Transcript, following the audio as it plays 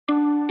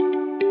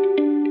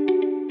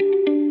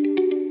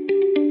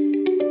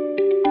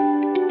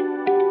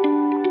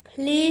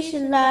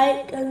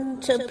like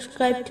and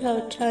subscribe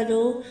to our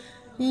channel.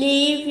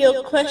 Leave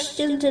your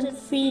questions and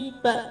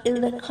feedback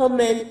in the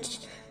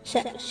comments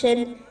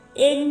section.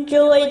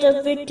 Enjoy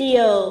the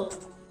video.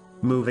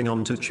 Moving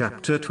on to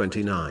chapter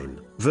 29,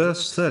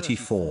 verse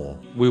 34.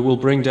 We will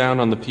bring down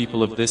on the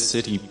people of this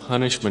city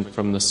punishment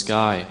from the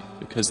sky,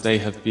 because they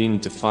have been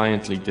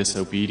defiantly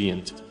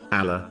disobedient.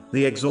 Allah,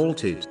 the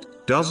Exalted,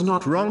 does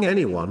not wrong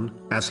anyone,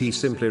 as He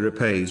simply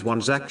repays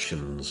one's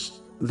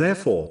actions.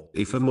 Therefore,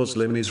 if a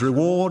Muslim is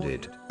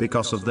rewarded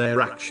because of their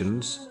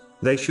actions,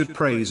 they should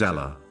praise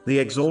Allah, the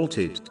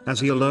Exalted, as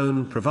He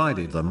alone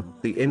provided them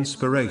the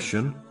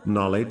inspiration,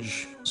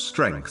 knowledge,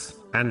 strength,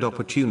 and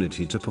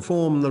opportunity to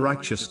perform the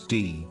righteous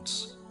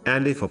deeds.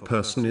 And if a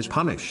person is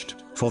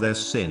punished for their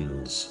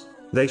sins,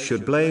 they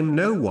should blame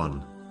no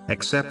one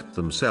except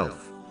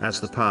themselves, as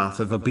the path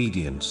of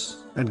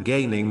obedience and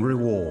gaining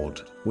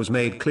reward was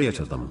made clear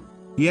to them.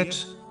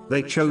 Yet,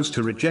 they chose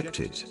to reject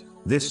it.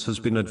 This has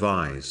been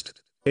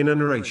advised in a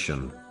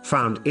narration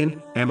found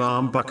in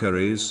Imam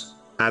Bukhari's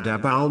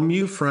Adab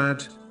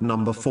al-Mufrad,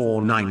 number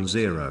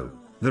 490.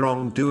 The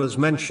wrongdoers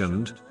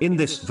mentioned in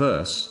this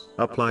verse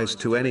applies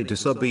to any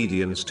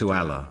disobedience to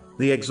Allah,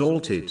 the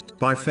Exalted,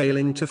 by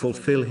failing to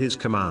fulfill His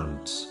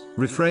commands,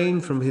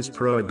 refrain from His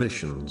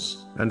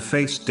prohibitions, and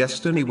face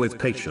destiny with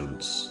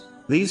patience.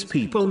 These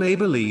people may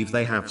believe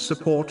they have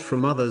support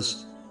from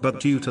others, but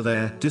due to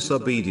their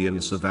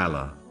disobedience of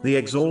Allah, the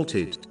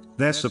Exalted,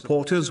 their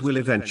supporters will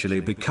eventually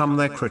become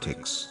their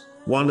critics.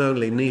 One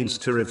only needs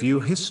to review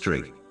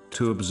history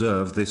to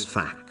observe this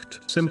fact.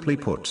 Simply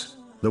put,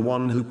 the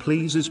one who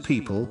pleases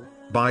people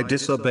by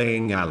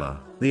disobeying Allah,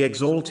 the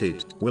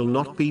Exalted, will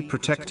not be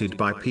protected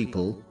by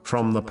people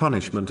from the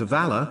punishment of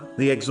Allah,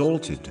 the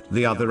Exalted.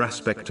 The other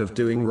aspect of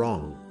doing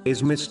wrong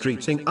is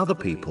mistreating other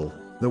people.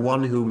 The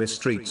one who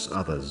mistreats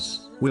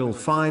others will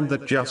find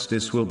that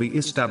justice will be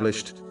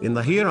established in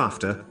the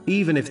hereafter,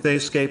 even if they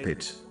escape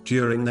it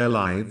during their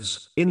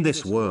lives in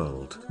this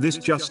world. This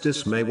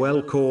justice may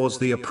well cause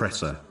the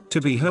oppressor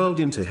to be hurled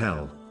into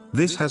hell.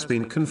 This has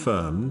been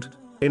confirmed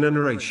in a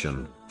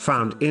narration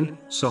found in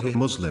Sahih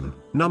Muslim,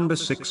 number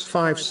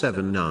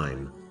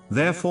 6579.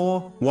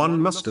 Therefore, one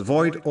must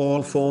avoid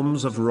all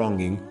forms of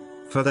wronging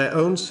for their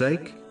own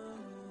sake,